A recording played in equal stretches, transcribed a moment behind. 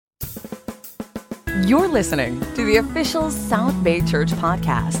You're listening to the official South Bay Church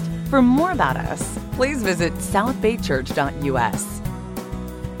podcast. For more about us, please visit southbaychurch.us.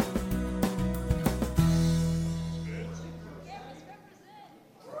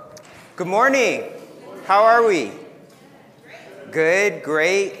 Good morning. How are we? Good,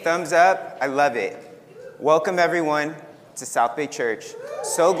 great, thumbs up. I love it. Welcome everyone to South Bay Church.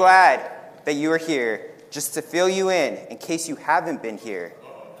 So glad that you are here. Just to fill you in case you haven't been here,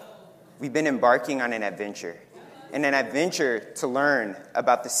 we've been embarking on an adventure to learn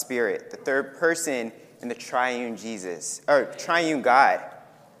about the Spirit, the third person in the triune triune God.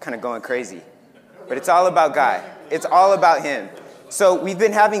 Kind of going crazy, but it's all about God. It's all about Him. So we've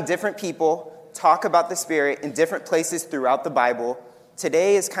been having different people talk about the Spirit in different places throughout the Bible.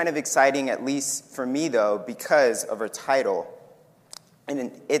 Today is kind of exciting, at least for me, though, because of our title.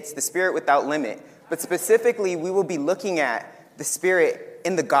 And it's the Spirit without limit. But specifically, we will be looking at the Spirit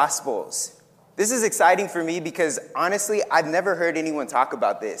in the Gospels. This is exciting for me because, honestly, I've never heard anyone talk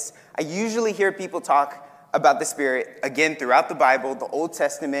about this. I usually hear people talk about the Spirit, again, throughout the Bible, the Old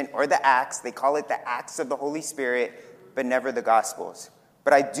Testament, or the Acts. They call it the Acts of the Holy Spirit, but never the Gospels.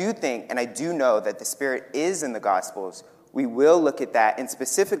 But I do think, and I do know that the Spirit is in the Gospels. We will look at that, and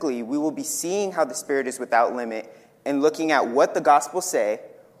specifically, we will be seeing how the Spirit is without limit and looking at what the Gospels say,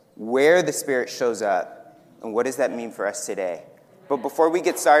 where the Spirit shows up, and what does that mean for us today. But before we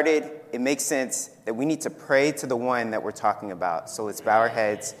get started, it makes sense that we need to pray to the one that we're talking about. So let's bow our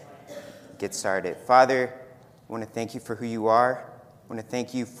heads, get started. Father, I want to thank you for who you are. I want to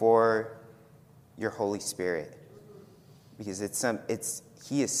thank you for your Holy Spirit. Because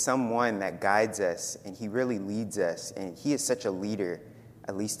He is someone that guides us, and He really leads us, and He is such a leader,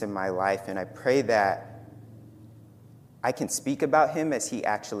 at least in my life. And I pray that I can speak about Him as He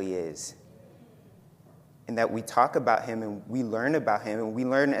actually is, and that we talk about Him, and we learn about Him, and we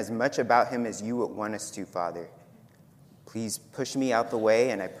learn as much about Him as you would want us to, Father. Please push me out the way,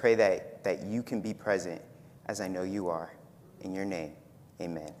 and I pray that you can be present, as I know you are. In your name,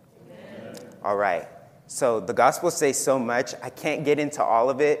 amen. All right. So the Gospels say so much. I can't get into all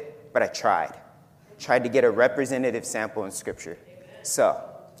of it, but I tried. Tried to get a representative sample in Scripture. So,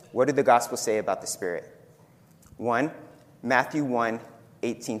 what did the Gospels say about the Spirit? 1, Matthew 1,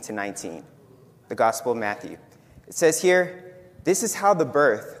 18 to 19. The Gospel of Matthew. It says here, "This is how the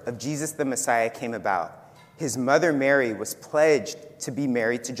birth of Jesus the Messiah came about. His mother Mary was pledged to be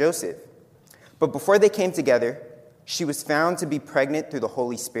married to Joseph. But before they came together, she was found to be pregnant through the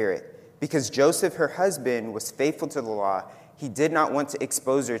Holy Spirit. Because Joseph, her husband, was faithful to the law, he did not want to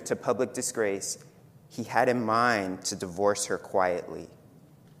expose her to public disgrace. He had in mind to divorce her quietly."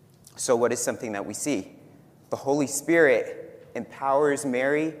 So what is something that we see? The Holy Spirit empowers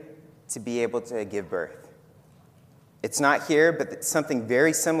Mary to be able to give birth. It's not here, but something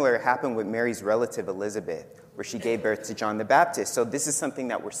very similar happened with Mary's relative Elizabeth, where she gave birth to John the Baptist. So this is something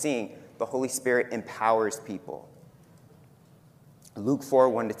that we're seeing. The Holy Spirit empowers people. Luke 4,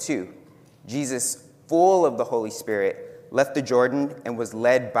 1-2. Jesus, full of the Holy Spirit, left the Jordan and was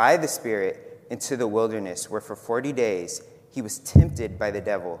led by the Spirit into the wilderness, where for 40 days he was tempted by the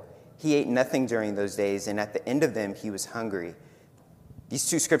devil. He ate nothing during those days, and at the end of them he was hungry. These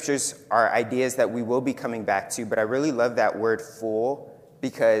two scriptures are ideas that we will be coming back to, but I really love that word full,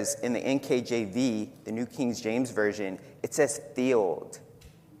 because in the NKJV, the New King James Version, it says filled.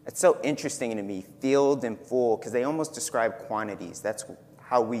 It's so interesting to me, filled and full, because they almost describe quantities. That's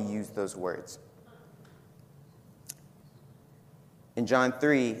how we use those words. In John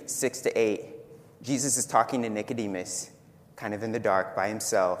 3, 6-8, Jesus is talking to Nicodemus, kind of in the dark by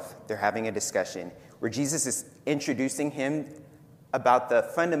himself. They're having a discussion where Jesus is introducing him about the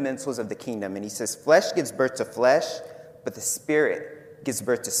fundamentals of the kingdom. And he says, "Flesh gives birth to flesh, but the Spirit gives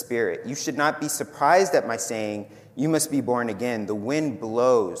birth to spirit. You should not be surprised at my saying, 'You must be born again.' The wind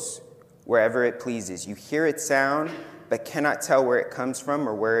blows wherever it pleases. You hear its sound, but cannot tell where it comes from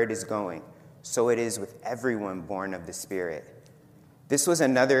or where it is going. So it is with everyone born of the Spirit." This was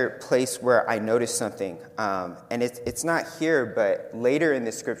another place where I noticed something. And it's not here, but later in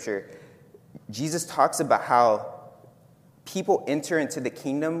the scripture, Jesus talks about how people enter into the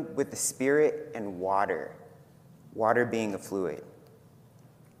kingdom with the Spirit and water being a fluid.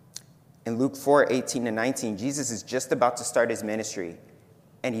 In Luke 4, 18-19, Jesus is just about to start his ministry,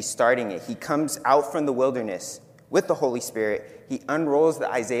 and he's starting it. He comes out from the wilderness with the Holy Spirit. He unrolls the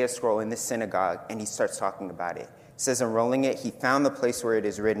Isaiah scroll in the synagogue, and he starts talking about it. It says, unrolling it, he found the place where it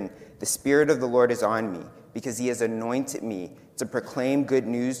is written, "The Spirit of the Lord is on me, because he has anointed me to proclaim good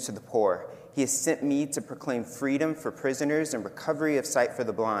news to the poor. He has sent me to proclaim freedom for prisoners and recovery of sight for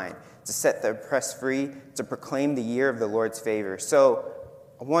the blind, to set the oppressed free, to proclaim the year of the Lord's favor." So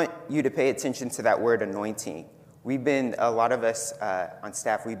I want you to pay attention to that word anointing. A lot of us on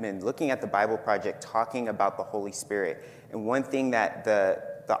staff, we've been looking at the Bible Project talking about the Holy Spirit. And one thing that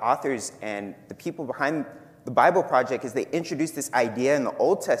the authors and the people behind the Bible Project is they introduced this idea in the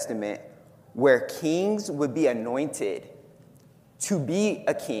Old Testament where kings would be anointed to be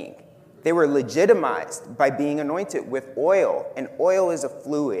a king. They were legitimized by being anointed with oil, and oil is a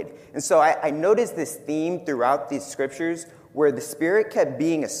fluid. And so I noticed this theme throughout these scriptures where the Spirit kept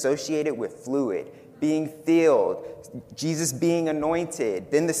being associated with fluid, being filled, Jesus being anointed,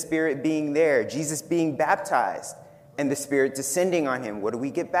 then the Spirit being there, Jesus being baptized, and the Spirit descending on him. What do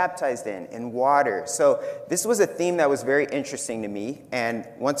we get baptized in? In water. So this was a theme that was very interesting to me. And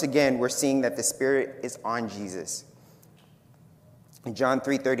once again, we're seeing that the Spirit is on Jesus. In John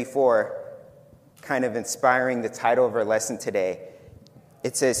 3:34, kind of inspiring the title of our lesson today,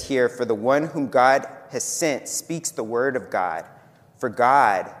 it says here, "For the one whom God has sent speaks the word of God, for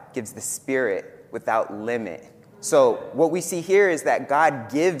God gives the Spirit without limit." So what we see here is that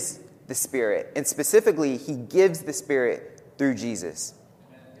God gives the Spirit, and specifically, he gives the Spirit through Jesus.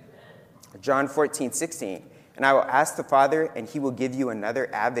 John 14:16, "And I will ask the Father, and he will give you another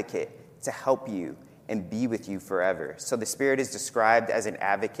advocate to help you and be with you forever." So the Spirit is described as an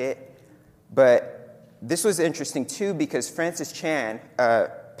advocate. But this was interesting too because Francis Chan, a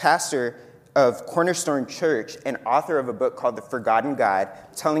pastor of Cornerstone Church and author of a book called The Forgotten God,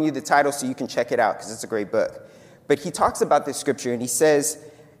 I'm telling you the title so you can check it out because it's a great book. But he talks about this scripture and he says,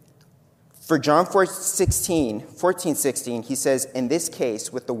 for John 14:16, he says, "In this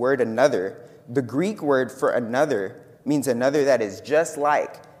case, with the word another, the Greek word for another means another that is just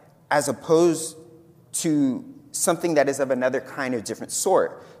like, as opposed to something that is of another kind of different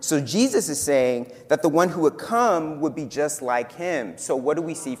sort." So Jesus is saying that the one who would come would be just like him. So what do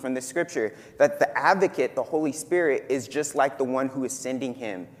we see from the scripture? That the advocate, the Holy Spirit, is just like the one who is sending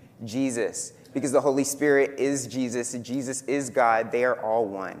him, Jesus. Because the Holy Spirit is Jesus and Jesus is God. They are all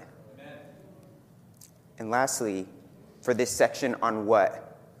one. Amen. And lastly, for this section on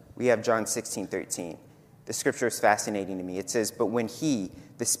what? We have John 16:13. The scripture is fascinating to me. It says, "But when he,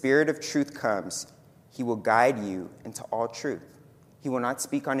 the Spirit of truth, comes, he will guide you into all truth. He will not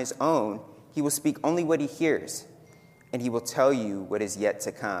speak on his own. He will speak only what he hears, and he will tell you what is yet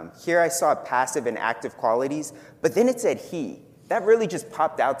to come." Here I saw passive and active qualities, but then it said he. That really just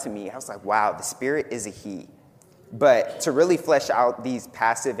popped out to me. I was like, wow, the Spirit is a he. But to really flesh out these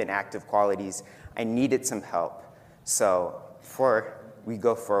passive and active qualities, I needed some help. So before we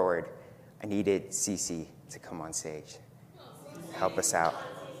go forward, I needed Cece to come on stage. Help us out.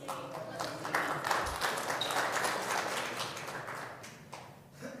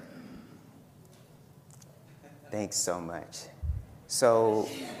 Thanks so much. So,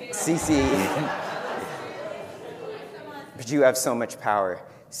 Cece, but you have so much power.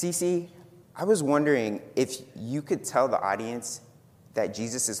 Cece, I was wondering if you could tell the audience that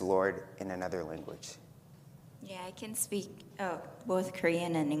Jesus is Lord in another language. Yeah, I can speak both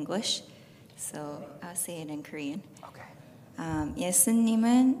Korean and English, so I'll say it in Korean. Okay.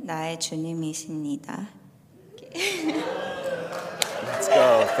 예수님은 나의 주님이십니다. Let's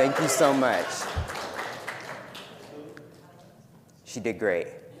go. Thank you so much. She did great.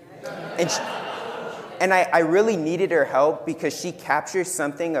 And I really needed her help because she captures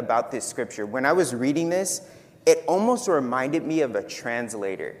something about this scripture. When I was reading this, it almost reminded me of a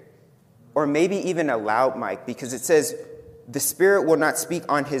translator or maybe even a loud mic because it says, "The Spirit will not speak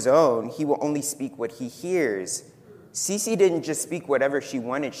on his own. He will only speak what he hears." Cece didn't just speak whatever she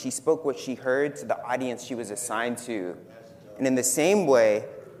wanted. She spoke what she heard to the audience she was assigned to. And in the same way,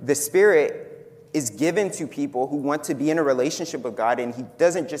 the Spirit is given to people who want to be in a relationship with God, and he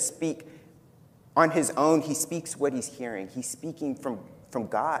doesn't just speak on his own. He speaks what he's hearing. He's speaking from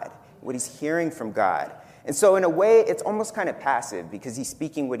God, what he's hearing from God. And so in a way, it's almost kind of passive because he's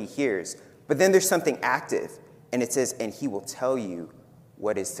speaking what he hears. But then there's something active, and it says, "And he will tell you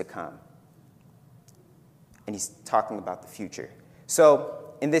what is to come." And he's talking about the future. So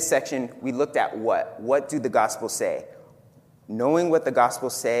in this section, we looked at what? What do the Gospels say? Knowing what the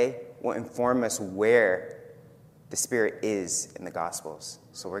Gospels say will inform us where the Spirit is in the Gospels.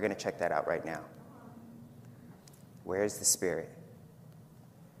 So we're going to check that out right now. Where is the Spirit?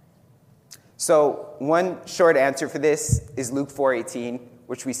 So one short answer for this is Luke 4:18,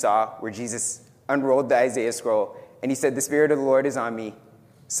 which we saw, where Jesus unrolled the Isaiah scroll, and he said, "The Spirit of the Lord is on me."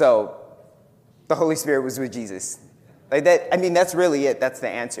 So the Holy Spirit was with Jesus. Like that. I mean, that's really it. That's the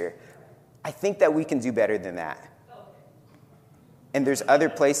answer. I think that we can do better than that. And there's other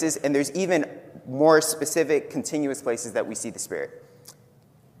places, and there's even more specific, continuous places that we see the Spirit.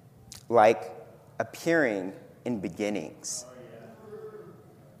 Like appearing in beginnings.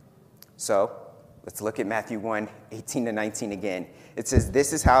 So let's look at Matthew 1:18-19 again. It says,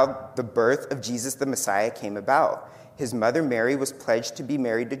 "This is how the birth of Jesus the Messiah came about. His mother Mary was pledged to be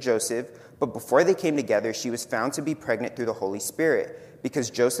married to Joseph, but before they came together, she was found to be pregnant through the Holy Spirit. Because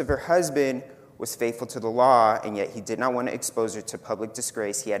Joseph, her husband, was faithful to the law, and yet he did not want to expose her to public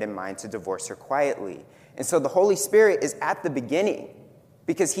disgrace, he had in mind to divorce her quietly." And so the Holy Spirit is at the beginning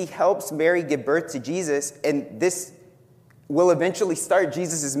because he helps Mary give birth to Jesus, and this will eventually start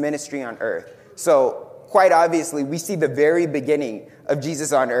Jesus' ministry on earth. So quite obviously, we see the very beginning of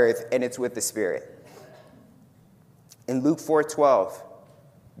Jesus on earth, and it's with the Spirit. In Luke 4:12,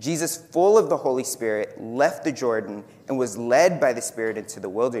 Jesus, full of the Holy Spirit, left the Jordan and was led by the Spirit into the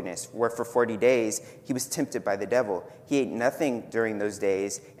wilderness, where for 40 days he was tempted by the devil. He ate nothing during those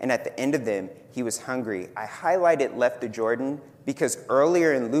days, and at the end of them, he was hungry. I highlighted left the Jordan because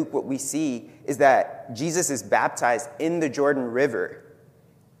earlier in Luke, what we see is that Jesus is baptized in the Jordan River,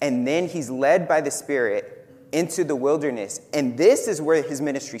 and then he's led by the Spirit into the wilderness, and this is where his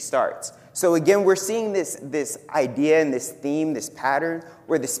ministry starts. So again, we're seeing this idea and this theme, this pattern,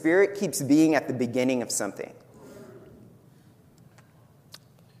 where the Spirit keeps being at the beginning of something.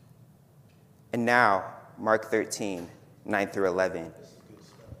 And now, Mark 13:9-11.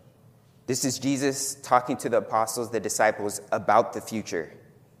 This is Jesus talking to the apostles, the disciples, about the future.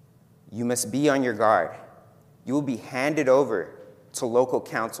 "You must be on your guard. You will be handed over to local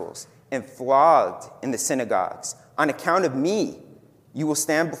councils and flogged in the synagogues. On account of me, you will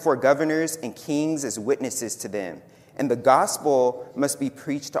stand before governors and kings as witnesses to them, and the gospel must be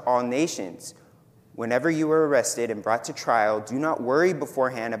preached to all nations. Whenever you are arrested and brought to trial, do not worry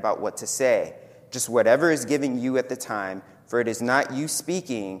beforehand about what to say. Just whatever is given you at the time, for it is not you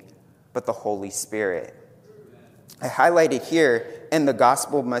speaking, but the Holy Spirit." I highlighted here, "and the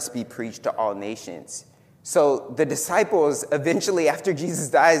gospel must be preached to all nations." So the disciples, eventually after Jesus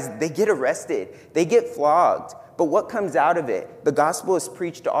dies, they get arrested, they get flogged. But what comes out of it? The gospel is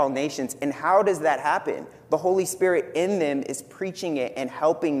preached to all nations. And how does that happen? The Holy Spirit in them is preaching it and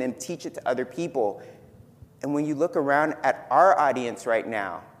helping them teach it to other people. And when you look around at our audience right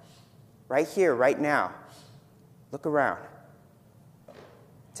now, right here, right now, look around.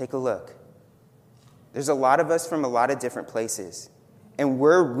 Take a look. There's a lot of us from a lot of different places. And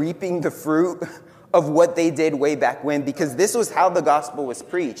we're reaping the fruit of what they did way back when, because this was how the gospel was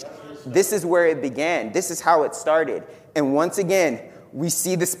preached. This is where it began. This is how it started. And once again, we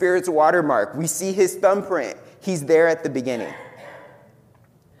see the Spirit's watermark. We see his thumbprint. He's there at the beginning.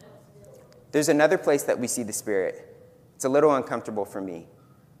 There's another place that we see the Spirit. It's a little uncomfortable for me,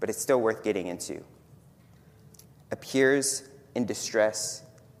 but it's still worth getting into. Appears in distress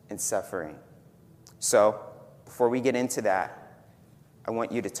and suffering. So, before we get into that, I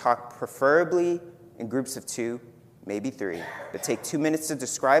want you to talk preferably in groups of 2, maybe 3, but take 2 minutes to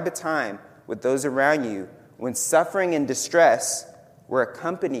describe a time with those around you when suffering and distress were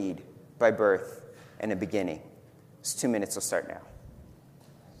accompanied by birth and a beginning. Those 2 minutes will start now.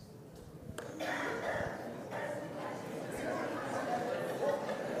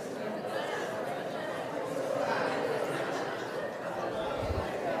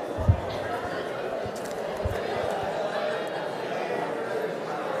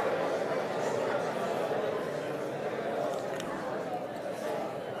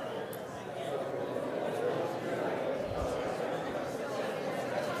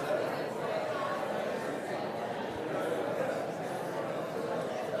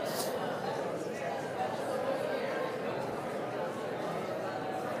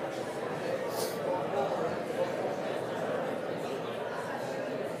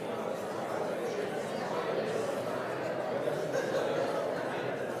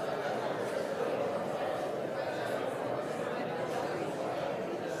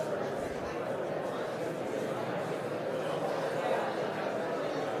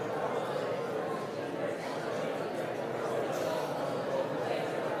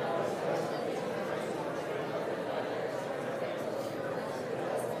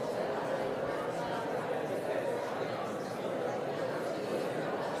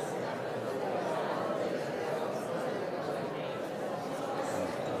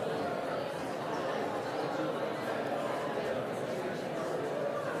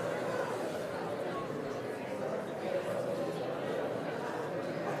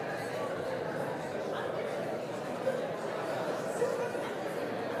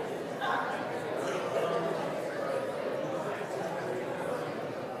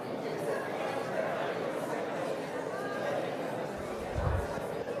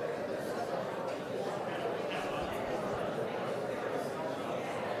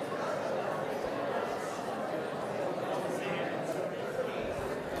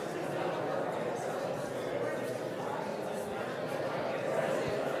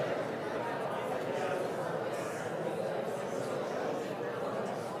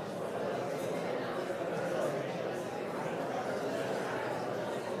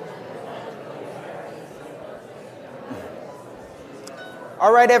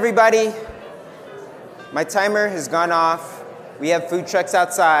 All right, everybody. My timer has gone off. We have food trucks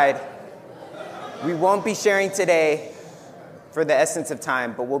outside. We won't be sharing today for the essence of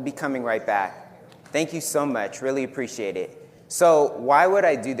time, but we'll be coming right back. Thank you so much. Really appreciate it. So why would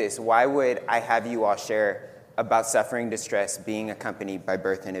I do this? Why would I have you all share about suffering, distress, being accompanied by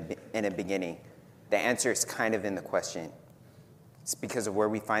birth in a beginning? The answer is kind of in the question. It's because of where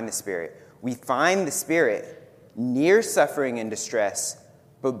we find the Spirit. We find the Spirit near suffering and distress,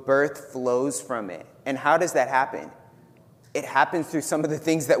 but birth flows from it. And how does that happen? It happens through some of the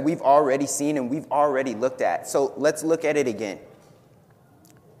things that we've already seen and we've already looked at. So let's look at it again.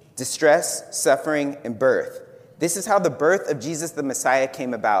 Distress, suffering, and birth. This is how the birth of Jesus the Messiah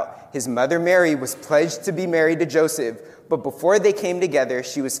came about. His mother Mary was pledged to be married to Joseph, but before they came together,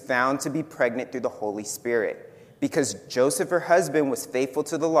 she was found to be pregnant through the Holy Spirit. Because Joseph, her husband, was faithful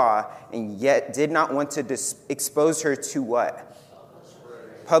to the law and yet did not want to expose her to what?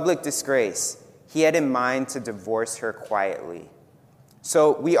 Public disgrace. He had in mind to divorce her quietly.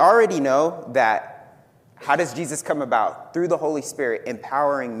 So we already know that how does Jesus come about? Through the Holy Spirit,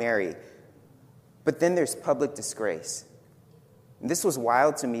 empowering Mary. But then there's public disgrace. And this was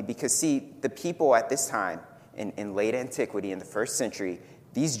wild to me because, see, the people at this time, in late antiquity, in the first century,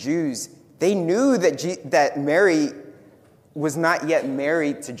 these Jews, they knew that Mary was not yet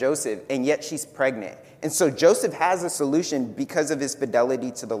married to Joseph, and yet she's pregnant. And so Joseph has a solution because of his fidelity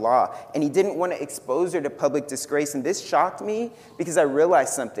to the law, and he didn't want to expose her to public disgrace. And this shocked me because I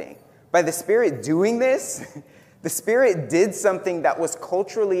realized something. By the Spirit doing this, the Spirit did something that was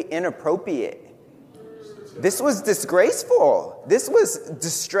culturally inappropriate. This was disgraceful. This was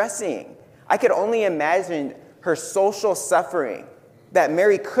distressing. I could only imagine her social suffering that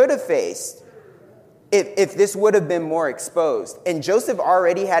Mary could have faced if this would have been more exposed. And Joseph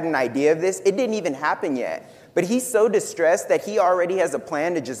already had an idea of this. It didn't even happen yet. But he's so distressed that he already has a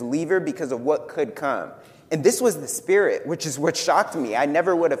plan to just leave her because of what could come. And this was the Spirit, which is what shocked me. I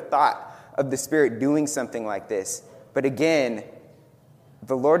never would have thought of the Spirit doing something like this. But again,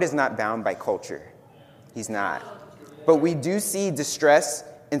 the Lord is not bound by culture. He's not. But we do see distress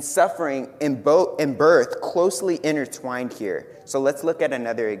and suffering in birth closely intertwined here. So let's look at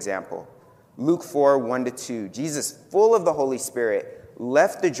another example. Luke 4, 1-2. Jesus, full of the Holy Spirit,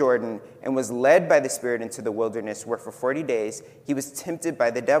 left the Jordan and was led by the Spirit into the wilderness, where for 40 days he was tempted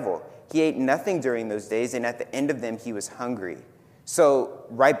by the devil. He ate nothing during those days, and at the end of them he was hungry. So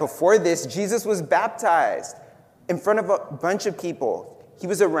right before this, Jesus was baptized in front of a bunch of people. He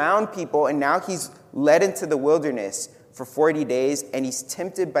was around people, and now he's led into the wilderness for 40 days, and he's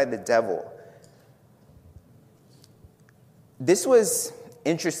tempted by the devil. This was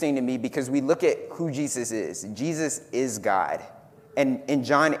interesting to me because we look at who Jesus is. Jesus is God. And in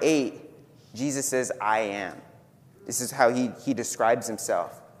John 8, Jesus says, I am. This is how he describes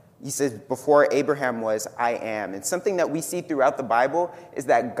himself. He says, before Abraham was, I am. And something that we see throughout the Bible is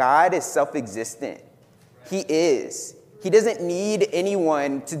that God is self-existent. He is. He doesn't need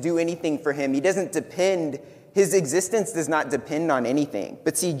anyone to do anything for him. He doesn't depend. His existence does not depend on anything.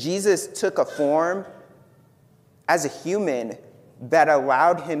 But see, Jesus took a form as a human that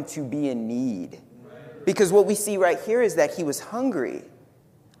allowed him to be in need. Because what we see right here is that he was hungry.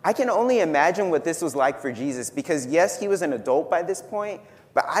 I can only imagine what this was like for Jesus because, yes, he was an adult by this point,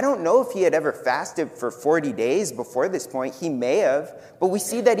 but I don't know if he had ever fasted for 40 days before this point. He may have, but we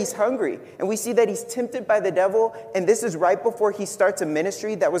see that he's hungry, and we see that he's tempted by the devil, and this is right before he starts a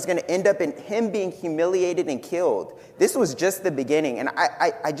ministry that was going to end up in him being humiliated and killed. This was just the beginning, and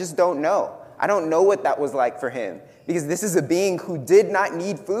I just don't know. I don't know what that was like for him, because this is a being who did not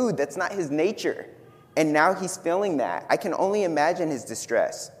need food. That's not his nature, and now he's feeling that. I can only imagine his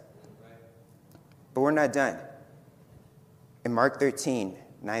distress. But we're not done. In Mark 13,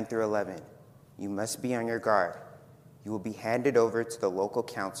 9-11, you must be on your guard. You will be handed over to the local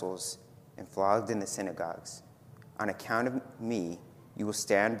councils and flogged in the synagogues. On account of me, you will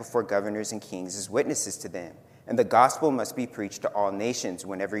stand before governors and kings as witnesses to them. And the gospel must be preached to all nations.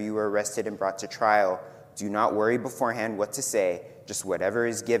 Whenever you are arrested and brought to trial, do not worry beforehand what to say, just whatever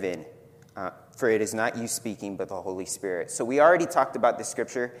is given. For it is not you speaking, but the Holy Spirit. So we already talked about this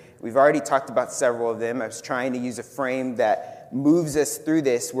scripture. We've already talked about several of them. I was trying to use a frame that moves us through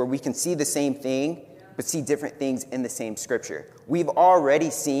this where we can see the same thing, but see different things in the same scripture. We've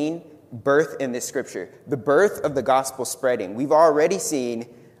already seen birth in this scripture, the birth of the gospel spreading. We've already seen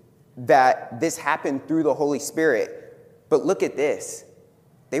that this happened through the Holy Spirit. But look at this.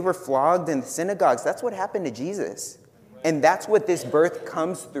 They were flogged in the synagogues. That's what happened to Jesus. And that's what this birth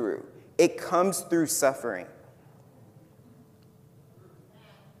comes through. It comes through suffering.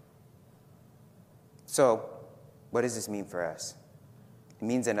 So, what does this mean for us? It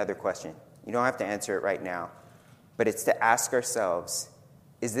means another question. You don't have to answer it right now. But it's to ask ourselves,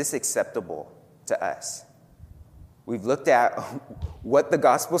 is this acceptable to us? We've looked at what the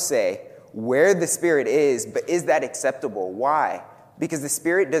Gospels say, where the Spirit is, but is that acceptable? Why? Because the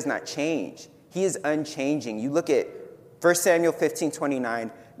Spirit does not change. He is unchanging. You look at 1 Samuel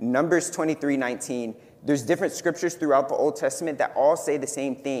 15:29, Numbers 23:19. There's different scriptures throughout the Old Testament that all say the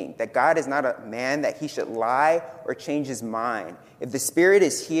same thing, that God is not a man that he should lie or change his mind. If the Spirit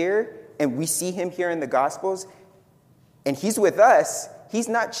is here and we see him here in the Gospels and he's with us, he's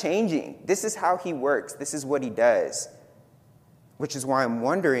not changing. This is how he works. This is what he does. Which is why I'm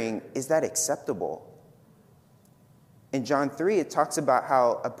wondering, is that acceptable? In John 3, it talks about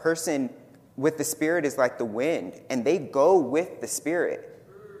how a person with the Spirit is like the wind, and they go with the Spirit.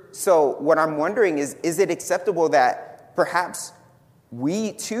 So what I'm wondering is it acceptable that perhaps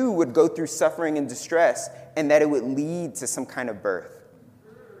we too would go through suffering and distress and that it would lead to some kind of birth?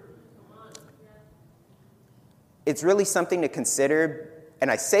 It's really something to consider, and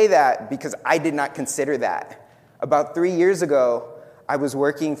I say that because I did not consider that. About 3 years ago, I was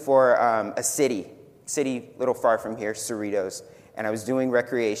working for a city a little far from here, Cerritos, and I was doing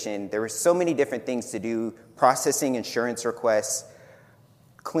recreation. There were so many different things to do, processing insurance requests,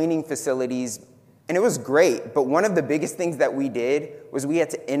 cleaning facilities, and it was great. But one of the biggest things that we did was we had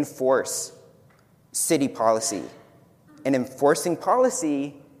to enforce city policy. And enforcing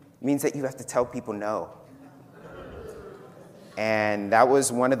policy means that you have to tell people no. And that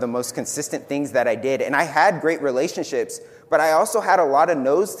was one of the most consistent things that I did. And I had great relationships, but I also had a lot of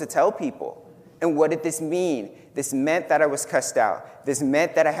no's to tell people. And what did this mean? This meant that I was cussed out. This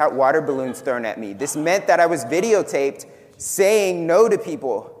meant that I had water balloons thrown at me. This meant that I was videotaped saying no to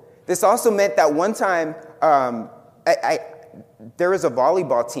people. This also meant that one time there was a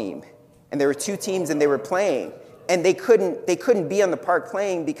volleyball team, and there were two teams, and they were playing, and they couldn't be on the park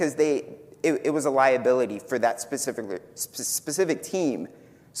playing because it was a liability for that specific team.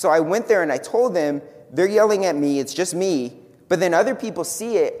 So I went there and I told them, they're yelling at me, it's just me, but then other people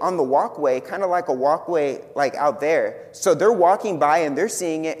see it on the walkway, kind of like a walkway like out there. So they're walking by and they're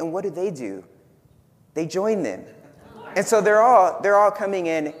seeing it, and what do? They join them. And so they're all coming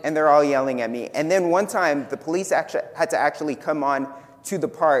in and they're all yelling at me. And then one time the police had to come on to the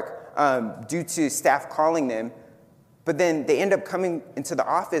park due to staff calling them. But then they end up coming into the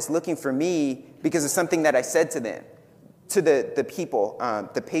office looking for me because of something that I said to them, to the people,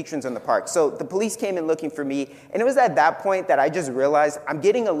 the patrons in the park. So the police came in looking for me, and it was at that point that I just realized I'm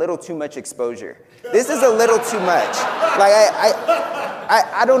getting a little too much exposure. This is a little too much. Like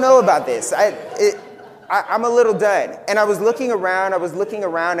I don't know about this. I'm a little done. And I was looking around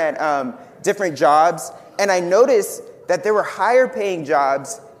at different jobs, and I noticed that there were higher paying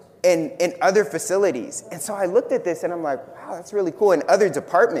jobs in other facilities. And so I looked at this and I'm like, wow, that's really cool. In other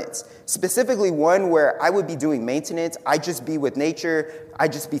departments, specifically one where I would be doing maintenance, I'd just be with nature,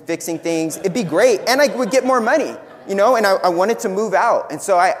 I'd just be fixing things. It'd be great. And I would get more money, and I wanted to move out. And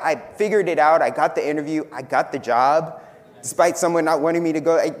so I figured it out. I got the interview. I got the job. Despite someone not wanting me to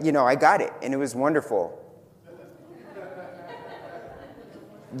go, I got it. And it was wonderful.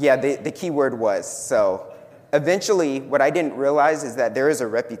 Yeah, the key word was so. Eventually, what I didn't realize is that there is a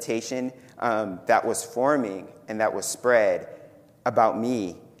reputation that was forming and that was spread about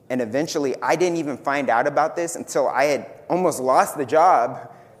me. And eventually, I didn't even find out about this until I had almost lost the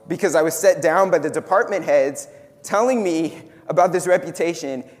job because I was set down by the department heads telling me about this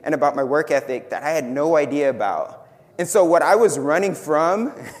reputation and about my work ethic that I had no idea about. And so what I was running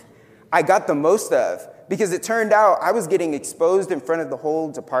from, I got the most of, because it turned out I was getting exposed in front of the whole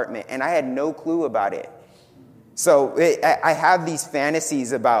department, and I had no clue about it. So I have these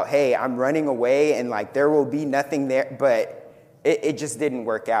fantasies about, hey, I'm running away and there will be nothing there, but it just didn't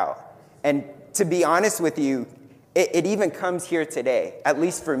work out. And to be honest with you, it even comes here today, at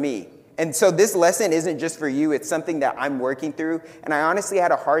least for me. And so this lesson isn't just for you, it's something that I'm working through. And I honestly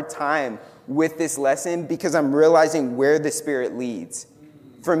had a hard time with this lesson because I'm realizing where the Spirit leads.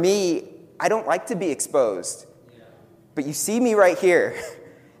 For me, I don't like to be exposed, but you see me right here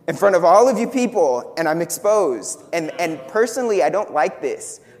in front of all of you people, and I'm exposed. And personally, I don't like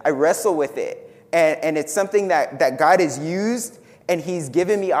this. I wrestle with it. And it's something that God has used, and he's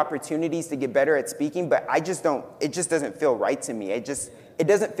given me opportunities to get better at speaking, but it just doesn't feel right to me. It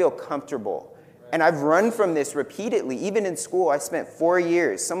doesn't feel comfortable. And I've run from this repeatedly. Even in school, I spent 4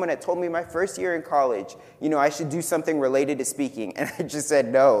 years. Someone had told me my first year in college, I should do something related to speaking. And I just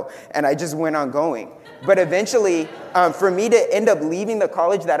said no. And I just went on going. But eventually, for me to end up leaving the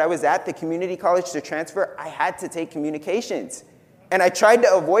college that I was at, the community college, to transfer, I had to take communications. And I tried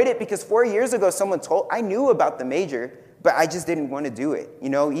to avoid it because 4 years ago, I knew about the major, but I just didn't want to do it.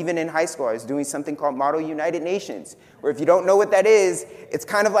 Even in high school, I was doing something called Model United Nations, where if you don't know what that is, it's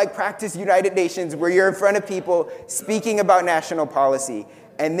kind of like Practice United Nations, where you're in front of people speaking about national policy.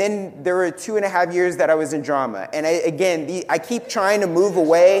 And then there were 2.5 years that I was in drama. And I keep trying to move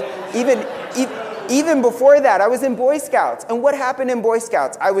away. Even before that, I was in Boy Scouts. And what happened in Boy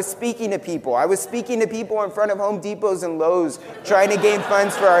Scouts? I was speaking to people. I was speaking to people in front of Home Depots and Lowe's, trying to gain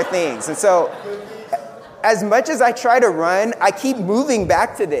funds for our things. And so as much as I try to run, I keep moving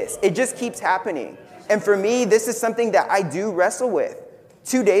back to this. It just keeps happening. And for me, this is something that I do wrestle with.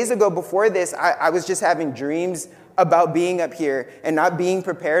 2 days ago before this, I was just having dreams about being up here and not being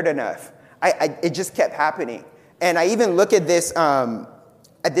prepared enough. It just kept happening. And I even look at this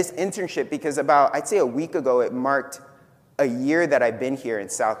internship because about, I'd say a week ago, it marked a year that I've been here in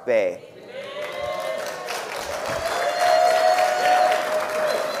South Bay.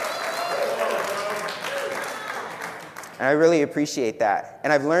 And I really appreciate that.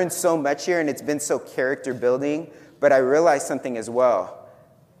 And I've learned so much here, and it's been so character building, but I realized something as well.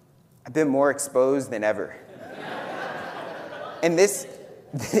 I've been more exposed than ever. And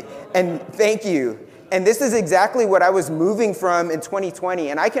thank you. And this is exactly what I was moving from in 2020.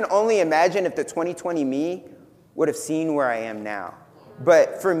 And I can only imagine if the 2020 me would have seen where I am now.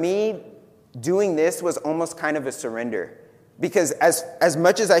 But for me, doing this was almost kind of a surrender. Because as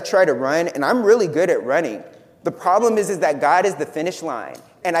much as I try to run, and I'm really good at running, the problem is that God is the finish line.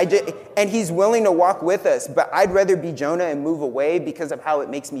 And he's willing to walk with us. But I'd rather be Jonah and move away because of how it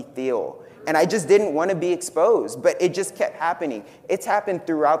makes me feel. And I just didn't want to be exposed, but it just kept happening. It's happened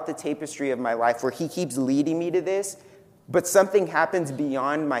throughout the tapestry of my life where he keeps leading me to this, but something happens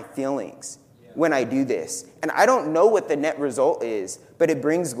beyond my feelings when I do this. And I don't know what the net result is, but it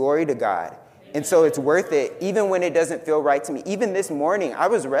brings glory to God. And so it's worth it, even when it doesn't feel right to me. Even this morning, I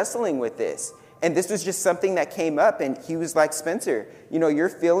was wrestling with this. And this was just something that came up, and he was like, Spencer, your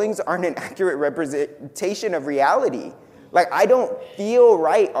feelings aren't an accurate representation of reality. Like, I don't feel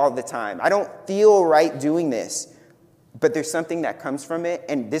right all the time. I don't feel right doing this. But there's something that comes from it,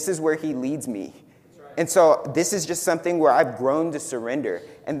 and this is where he leads me. And so this is just something where I've grown to surrender.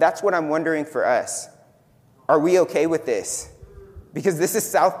 And that's what I'm wondering for us. Are we okay with this? Because this is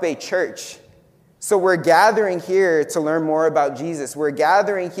South Bay Church. So we're gathering here to learn more about Jesus. We're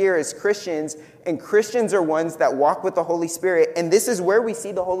gathering here as Christians, and Christians are ones that walk with the Holy Spirit. And this is where we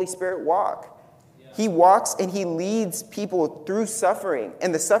see the Holy Spirit walk. He walks and he leads people through suffering,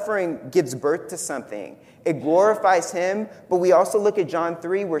 and the suffering gives birth to something. It glorifies him, but we also look at John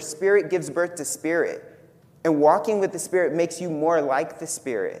 3 where spirit gives birth to spirit, and walking with the Spirit makes you more like the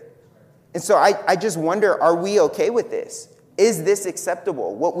Spirit. And so I just wonder, are we okay with this? Is this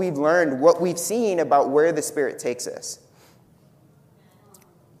acceptable? What we've learned, what we've seen about where the Spirit takes us.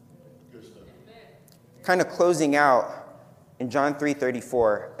 Kind of closing out, in John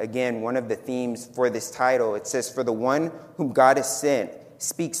 3:34, again, one of the themes for this title, it says, "For the one whom God has sent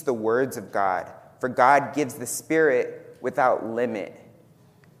speaks the words of God, for God gives the Spirit without limit."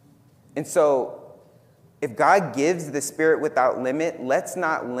 And so, if God gives the Spirit without limit, let's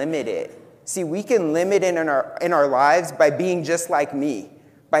not limit it. See, we can limit it in our lives by being just like me,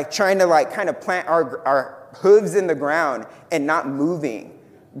 by trying to kind of plant our hooves in the ground and not moving.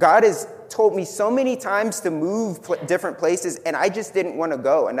 God has told me so many times to move different places, and I just didn't want to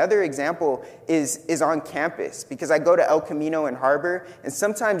go. Another example is on campus, because I go to El Camino in Harbor, and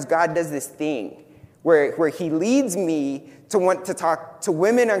sometimes God does this thing where he leads me to want to talk to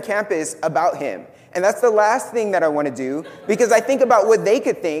women on campus about him. And that's the last thing that I want to do, because I think about what they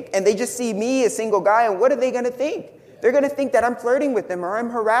could think, and they just see me, a single guy, and what are they going to think? They're going to think that I'm flirting with them, or I'm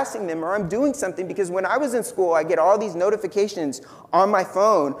harassing them, or I'm doing something, because when I was in school, I get all these notifications on my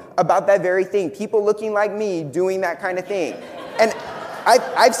phone about that very thing. People looking like me doing that kind of thing. And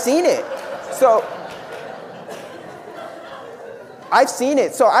I've seen it. So I've seen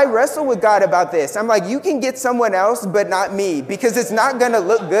it. So I wrestle with God about this. I'm like, you can get someone else, but not me, because it's not going to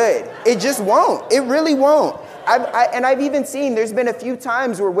look good. It just won't. It really won't. I've even seen, there's been a few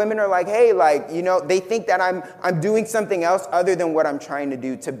times where women are like, hey, they think that I'm doing something else other than what I'm trying to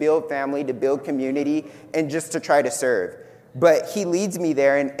do to build family, to build community, and just to try to serve. But he leads me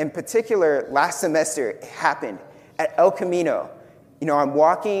there. And in particular, last semester, it happened at El Camino. I'm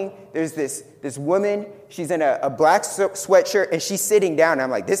walking, there's this woman, she's in a black sweatshirt, and she's sitting down. And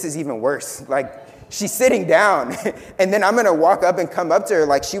I'm like, this is even worse. She's sitting down, and then I'm going to walk up and come up to her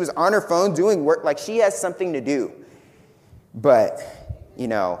like she was on her phone doing work, like she has something to do. But,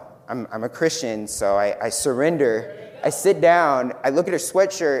 I'm a Christian, so I surrender. I sit down. I look at her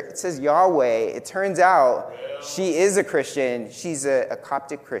sweatshirt. It says Yahweh. It turns out she is a Christian. She's a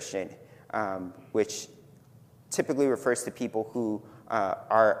Coptic Christian, which typically refers to people who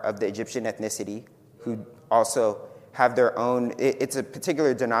are of the Egyptian ethnicity, who also have their own, it's a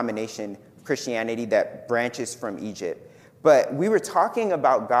particular denomination of Christianity that branches from Egypt. But we were talking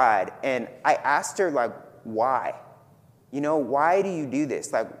about God, and I asked her, like, why? Why do you do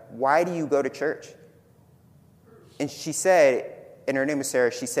this? Like, why do you go to church? And she said, and her name is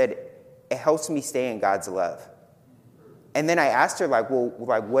Sarah, she said, it helps me stay in God's love. And then I asked her, like, well,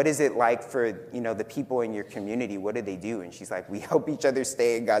 like, what is it like for, the people in your community? What do they do? And she's like, we help each other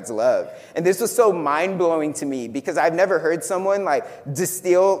stay in God's love. And this was so mind-blowing to me because I've never heard someone, like,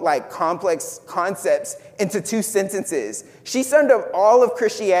 distill, like, complex concepts into 2 sentences. She summed up all of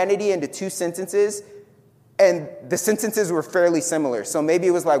Christianity into 2 sentences, and the sentences were fairly similar. So maybe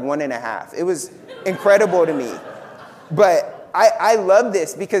it was like 1.5. It was incredible to me. But I love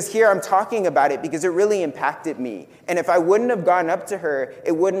this because here I'm talking about it because it really impacted me. And if I wouldn't have gone up to her,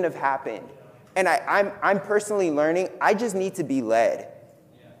 it wouldn't have happened. And I'm personally learning, I just need to be led.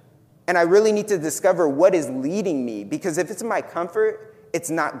 And I really need to discover what is leading me, because if it's my comfort, it's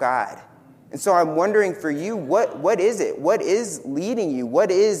not God. And so I'm wondering for you, what is it? What is leading you? What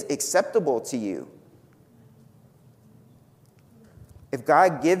is acceptable to you? If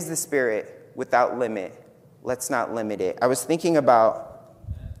God gives the Spirit without limit, let's not limit it. I was thinking about,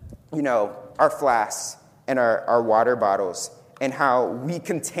 our flasks and our water bottles and how we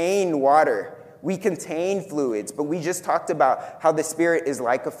contain water. We contain fluids, but we just talked about how the Spirit is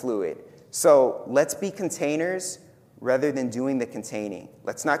like a fluid. So let's be containers rather than doing the containing.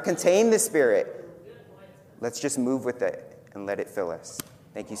 Let's not contain the Spirit. Let's just move with it and let it fill us.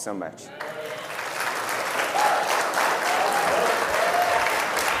 Thank you so much.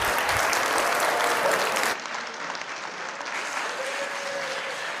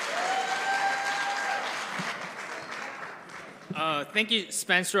 Thank you,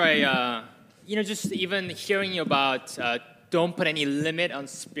 Spencer. Just even hearing you about don't put any limit on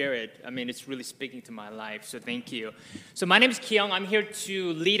Spirit, it's really speaking to my life, so thank you. So my name is Kyung. I'm here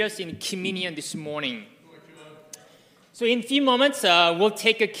to lead us in communion this morning. So in a few moments, we'll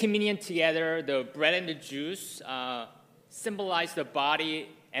take a communion together. The bread and the juice symbolize the body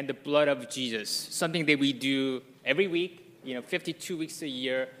and the blood of Jesus, something that we do every week, 52 weeks a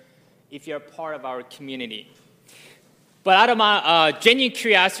year, if you're part of our community. But out of my genuine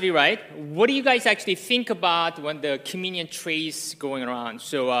curiosity, right, what do you guys actually think about when the communion tray is going around?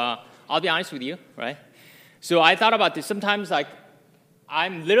 So I'll be honest with you, right? So I thought about this. Sometimes,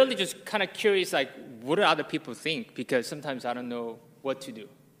 I'm literally just kind of curious, what do other people think? Because sometimes I don't know what to do.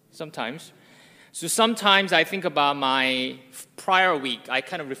 Sometimes. So sometimes I think about my prior week. I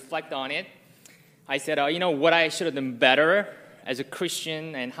kind of reflect on it. I said, what I should have done better as a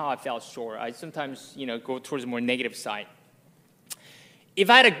Christian and how I fell short. I sometimes, go towards the more negative side.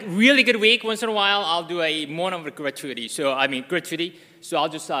 If I had a really good week, once in a while, I'll do a moment of gratuity. So I'll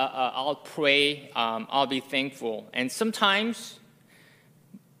just, I'll pray, I'll be thankful. And sometimes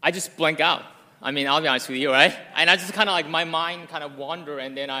I just blank out. I'll be honest with you, right? And I just kind of my mind kind of wander,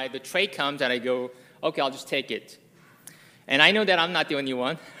 and then the tray comes and I go, okay, I'll just take it. And I know that I'm not the only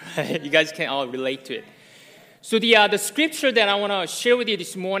one. You guys can all relate to it. So the scripture that I want to share with you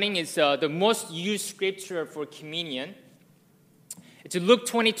this morning is the most used scripture for communion. It's Luke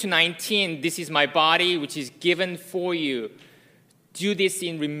 20-19. This is my body, which is given for you. Do this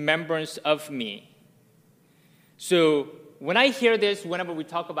in remembrance of me. So when I hear this, whenever we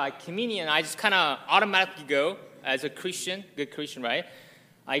talk about communion, I just kind of automatically go, as a Christian, good Christian, right?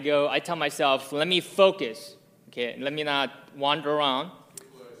 I tell myself, let me focus. Okay, let me not wander around.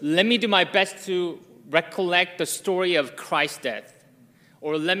 Let me do my best to recollect the story of Christ's death.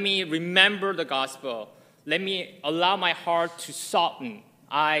 Or let me remember the gospel. Let me allow my heart to soften.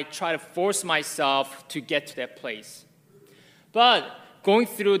 I try to force myself to get to that place. But going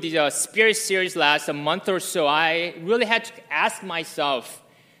through the Spirit series last month or so, I really had to ask myself,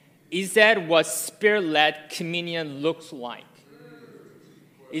 is that what Spirit-led communion looks like?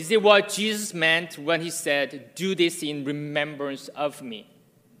 Is it what Jesus meant when he said, do this in remembrance of me?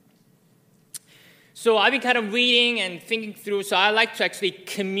 So I've been kind of reading and thinking through, so I like to actually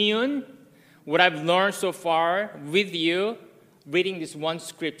commune what I've learned so far with you, reading this one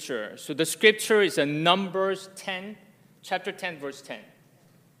scripture. So the scripture is in Numbers 10, chapter 10, verse 10.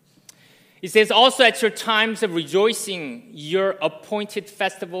 It says, also at your times of rejoicing, your appointed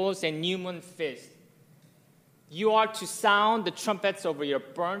festivals and new moon feasts, you are to sound the trumpets over your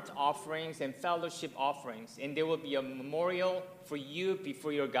burnt offerings and fellowship offerings, and there will be a memorial for you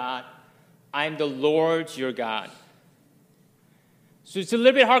before your God. I am the Lord your God. So it's a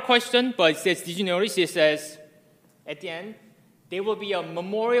little bit hard question, but it says, did you notice? It says, at the end, there will be a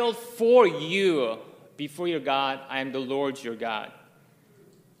memorial for you before your God, I am the Lord your God.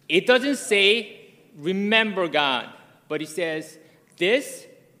 It doesn't say, remember God, but it says, this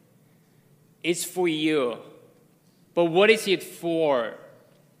is for you. But what is it for?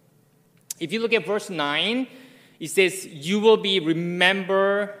 If you look at verse 9, it says, you will be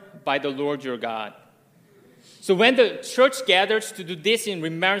remembered by the Lord your God. So when the church gathers to do this in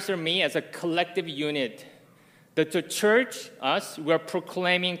remembrance of me as a collective unit, the church, us, we're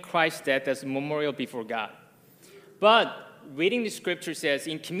proclaiming Christ's death as a memorial before God. But reading the scripture says,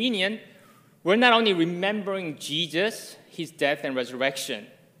 in communion, we're not only remembering Jesus, his death and resurrection,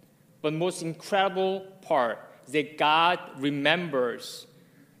 but most incredible part is that God remembers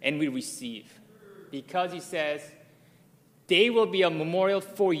and we receive. Because he says, they will be a memorial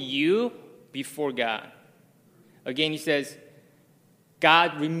for you before God. Again, he says,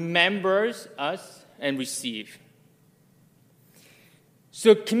 God remembers us and receive.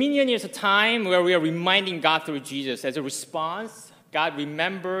 So communion is a time where we are reminding God through Jesus. As a response, God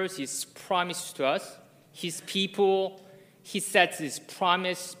remembers his promise to us, his people. He sets his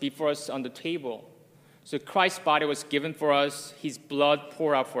promise before us on the table. So Christ's body was given for us, his blood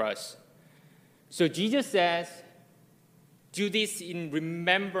poured out for us. So Jesus says, do this in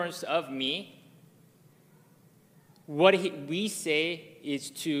remembrance of me. What we say is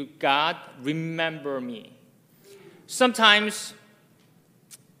to God, remember me. Sometimes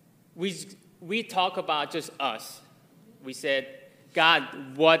we talk about just us. We said,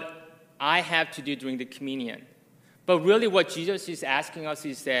 God, what I have to do during the communion. But really what Jesus is asking us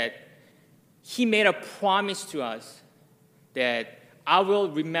is that he made a promise to us that I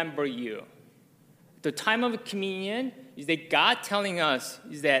will remember you. The time of communion is that God telling us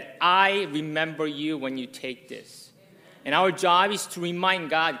is that I remember you when you take this. And our job is to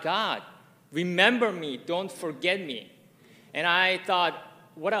remind God, God, remember me, don't forget me. And I thought,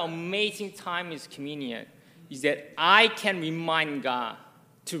 what an amazing time is communion, is that I can remind God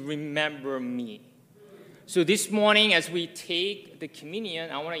to remember me. So this morning, as we take the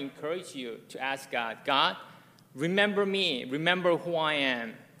communion, I want to encourage you to ask God, God, remember me, remember who I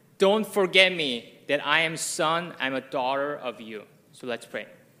am. Don't forget me, that I am son, I'm a daughter of you. So let's pray.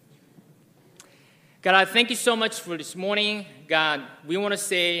 God, I thank you so much for this morning. God, we want to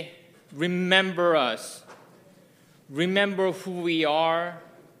say, remember us. Remember who we are.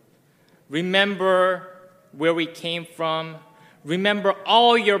 Remember where we came from. Remember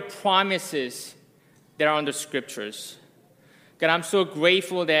all your promises that are on the scriptures. God, I'm so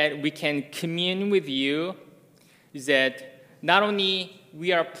grateful that we can commune with you, is that not only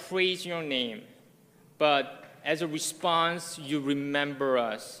we are praising your name, but as a response, you remember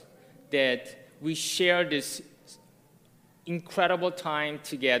us, that we share this incredible time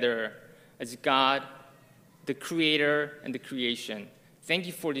together as God, the Creator, and the creation. Thank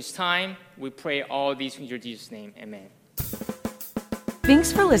you for this time. We pray all these in your Jesus' name. Amen.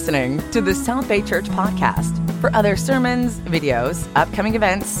 Thanks for listening to the South Bay Church podcast. For other sermons, videos, upcoming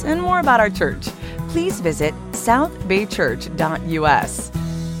events, and more about our church, please visit southbaychurch.us.